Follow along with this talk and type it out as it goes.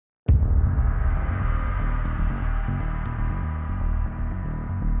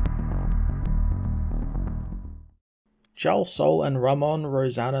Charles Soule and Ramon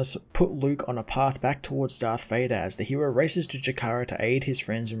Rosanas put Luke on a path back towards Darth Vader as the hero races to Jekara to aid his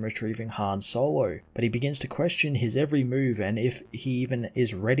friends in retrieving Han Solo, but he begins to question his every move and if he even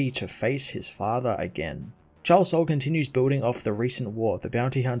is ready to face his father again. Charles Soule continues building off the recent war, the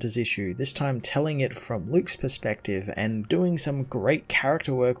Bounty Hunters issue, this time telling it from Luke's perspective and doing some great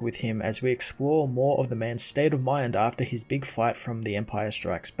character work with him as we explore more of the man's state of mind after his big fight from The Empire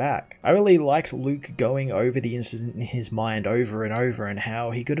Strikes Back. I really liked Luke going over the incident in his mind over and over and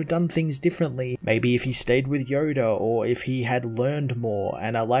how he could have done things differently, maybe if he stayed with Yoda or if he had learned more,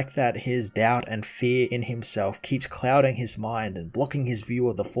 and I like that his doubt and fear in himself keeps clouding his mind and blocking his view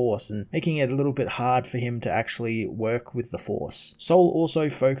of the Force and making it a little bit hard for him to actually work with the Force. Soule also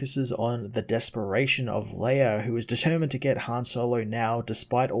focuses on the desperation of Leia, who is determined to get Han Solo now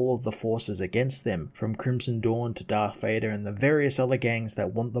despite all of the forces against them, from Crimson Dawn to Darth Vader and the various other gangs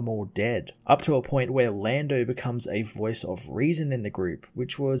that want them all dead, up to a point where Lando becomes a voice of reason in the group,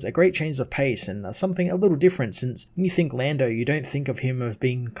 which was a great change of pace and something a little different, since when you think Lando you don't think of him as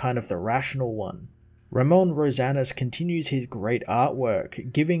being kind of the rational one. Ramon Rosanas continues his great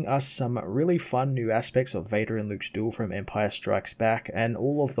artwork, giving us some really fun new aspects of Vader and Luke's duel from Empire Strikes Back and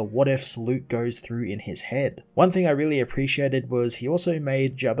all of the what-ifs Luke goes through in his head. One thing I really appreciated was he also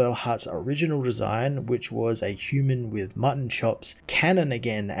made Jabba the Hutt's original design, which was a human with mutton chops, canon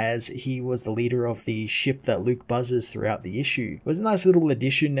again, as he was the leader of the ship that Luke buzzes throughout the issue. It was a nice little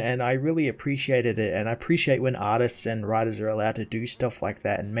addition and I really appreciated it, and I appreciate when artists and writers are allowed to do stuff like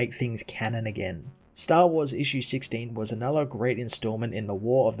that and make things canon again. Star Wars issue 16 was another great installment in the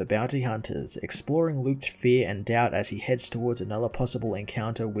War of the Bounty Hunters, exploring Luke's fear and doubt as he heads towards another possible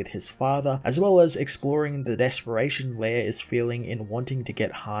encounter with his father, as well as exploring the desperation Leia is feeling in wanting to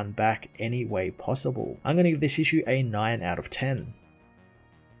get Han back any way possible. I'm going to give this issue a 9 out of 10.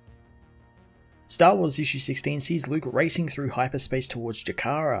 Star Wars issue 16 sees Luke racing through hyperspace towards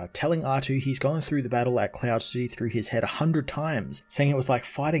Jekara, telling R2 he's gone through the battle at Cloud City through his head 100 times, saying it was like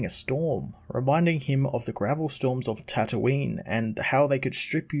fighting a storm, reminding him of the gravel storms of Tatooine and how they could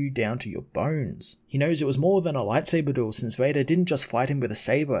strip you down to your bones. He knows it was more than a lightsaber duel, since Vader didn't just fight him with a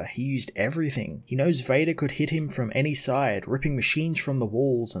saber, he used everything. He knows Vader could hit him from any side, ripping machines from the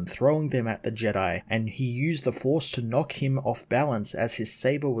walls and throwing them at the Jedi, and he used the Force to knock him off balance as his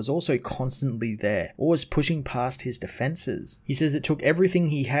saber was also constantly there, always pushing past his defenses. He says it took everything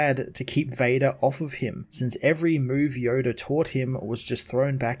he had to keep Vader off of him, since every move Yoda taught him was just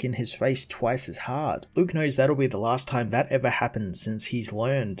thrown back in his face twice as hard. Luke knows that'll be the last time that ever happens, since he's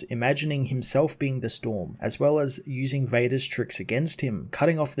learned, imagining himself being the Storm, as well as using Vader's tricks against him,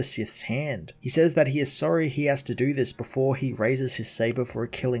 cutting off the Sith's hand. He says that he is sorry he has to do this before he raises his saber for a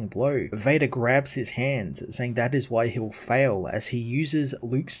killing blow. Vader grabs his hand, saying that is why he'll fail, as he uses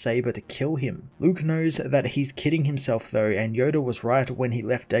Luke's saber to kill him. Luke knows that he's kidding himself though, and Yoda was right when he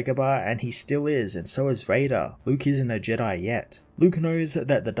left Dagobah, and he still is, and so is Vader. Luke isn't a Jedi yet. Luke knows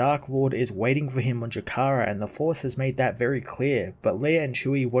that the Dark Lord is waiting for him on Jekara, and the Force has made that very clear, but Leia and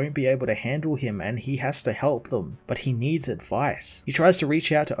Chewie won't be able to handle him and he has to help them, but he needs advice. He tries to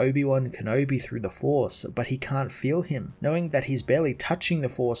reach out to Obi-Wan Kenobi through the Force, but he can't feel him, knowing that he's barely touching the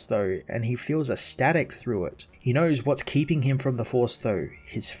Force though, and he feels a static through it. He knows what's keeping him from the Force though,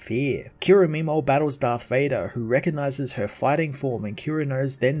 his fear. Kira meanwhile battles Darth Vader, who recognizes her fighting form, and Kira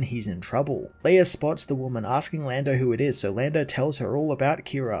knows then he's in trouble. Leia spots the woman asking Lando who it is, so Lando tells her all about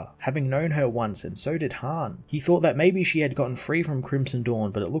Kira, having known her once, and so did Han. He thought that maybe she had gotten free from Crimson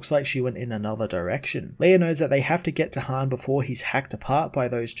Dawn, but it looks like she went in another direction. Leia knows that they have to get to Han before he's hacked apart by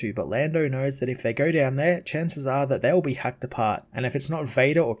those two, but Lando knows that if they go down there, chances are that they'll be hacked apart, and if it's not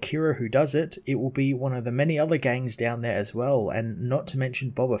Vader or Kira who does it, it will be one of the many other gangs down there as well, and not to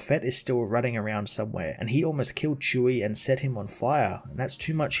mention Boba Fett is still running around somewhere, and he almost killed Chewie and set him on fire, and that's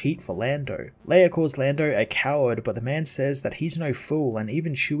too much heat for Lando. Leia calls Lando a coward, but the man says that he's no fool, and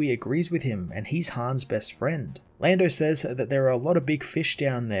even Chewie agrees with him, and he's Han's best friend. Lando says that there are a lot of big fish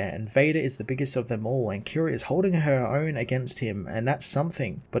down there, and Vader is the biggest of them all, and Kira is holding her own against him, and that's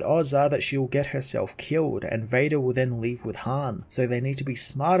something, but odds are that she'll get herself killed, and Vader will then leave with Han, so they need to be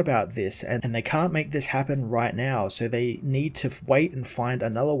smart about this, and they can't make this happen right now, so they need to wait and find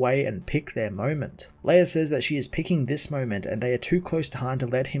another way and pick their moment. Leia says that she is picking this moment, and they are too close to Han to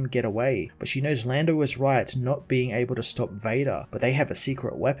let him get away, but she knows Lando was right not being able to stop Vader, but they have a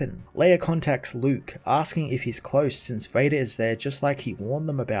secret weapon. Leia contacts Luke, asking if he's close since Vader is there just like he warned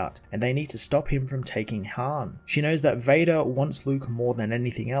them about, and they need to stop him from taking Han. She knows that Vader wants Luke more than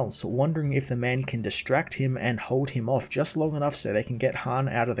anything else, wondering if the man can distract him and hold him off just long enough so they can get Han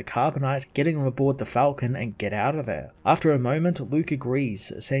out of the carbonite, getting him aboard the Falcon and get out of there. After a moment, Luke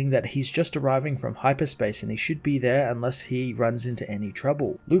agrees, saying that he's just arriving from hyperspace and he should be there unless he runs into any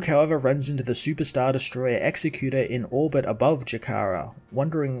trouble. Luke, however, runs into the Superstar Destroyer Executor in orbit above Jekara,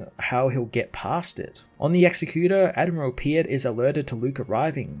 wondering how he'll get past it. On the Executor, Admiral Piet is alerted to Luke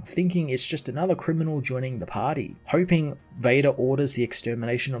arriving, thinking it's just another criminal joining the party, hoping Vader orders the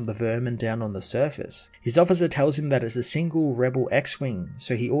extermination of the vermin down on the surface. His officer tells him that it's a single rebel X-Wing,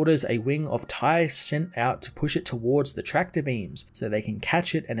 so he orders a wing of TIE sent out to push it towards the tractor beams so they can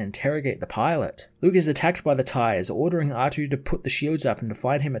catch it and interrogate the pilot. Luke is attacked by the TIEs, ordering R2 to put the shields up and to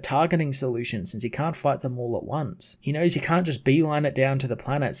find him a targeting solution since he can't fight them all at once. He knows he can't just beeline it down to the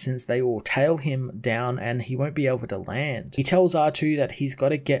planet since they will tail him down and he won't be able to land. He tells R2 that he's got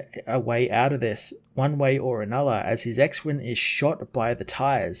to get a way out of this one way or another as his X-Wing is shot by the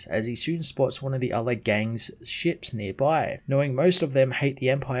TIEs as he soon spots one of the other gang's ships nearby, knowing most of them hate the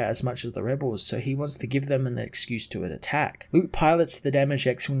Empire as much as the rebels, so he wants to give them an excuse to an attack. Luke pilots the damaged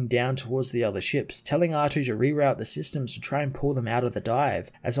X-Wing down towards the other ships, telling R2 to reroute the systems to try and pull them out of the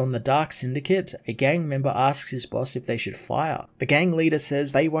dive, as on the Dark Syndicate, a gang member asks his boss if they should fire. The gang leader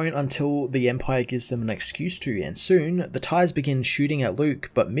says they won't until the Empire gives them an excuse to, and soon the TIEs begin shooting at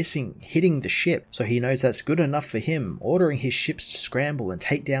Luke but missing, hitting the ship, so he knows that's good enough for him, ordering his ships to scramble and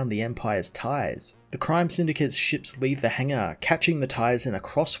take down the Empire's TIEs. The Crime Syndicate's ships leave the hangar, catching the TIEs in a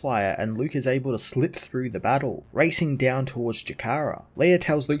crossfire, and Luke is able to slip through the battle, racing down towards Jekara. Leia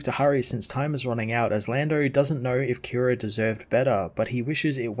tells Luke to hurry since time is running out, as Lando doesn't know if Qi'ra deserved better, but he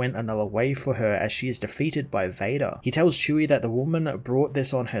wishes it went another way for her as she is defeated by Vader. He tells Chewie that the woman brought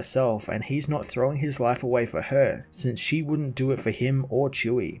this on herself and he's not throwing his life away for her, since she wouldn't do it for him or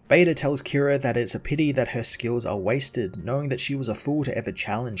Chewie. Vader tells Qi'ra that it's a pity that her skills are wasted, knowing that she was a fool to ever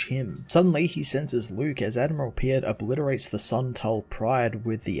challenge him. Suddenly he senses Luke as Admiral Piet obliterates the Sontal Pride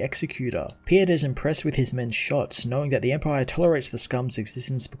with the Executor. Piet is impressed with his men's shots, knowing that the Empire tolerates the scum's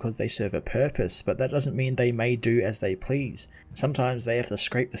existence because they serve a purpose, but that doesn't mean they may do as they please. Sometimes they have to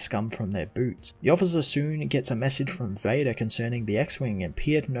scrape the scum from their boots. The officer soon gets a message from Vader concerning the X-Wing, and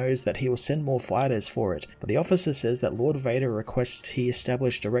Piet knows that he will send more fighters for it, but the officer says that Lord Vader requests he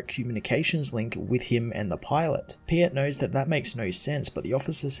establish direct communications link with him and the pilot. Piet knows that that makes no sense, but the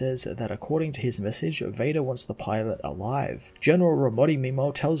officer says that according to his message, Vader wants the pilot alive. General Ramodi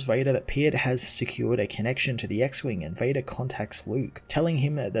meanwhile tells Vader that Piet has secured a connection to the X-Wing, and Vader contacts Luke, telling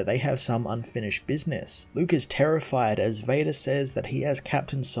him that they have some unfinished business. Luke is terrified as Vader says that he has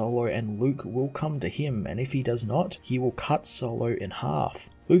Captain Solo and Luke will come to him, and if he does not, he will cut Solo in half.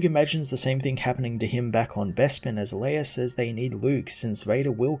 Luke imagines the same thing happening to him back on Bespin as Leia says they need Luke since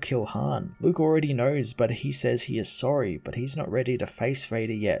Vader will kill Han. Luke already knows, but he says he is sorry, but he's not ready to face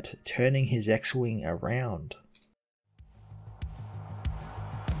Vader yet, turning his X-Wing around.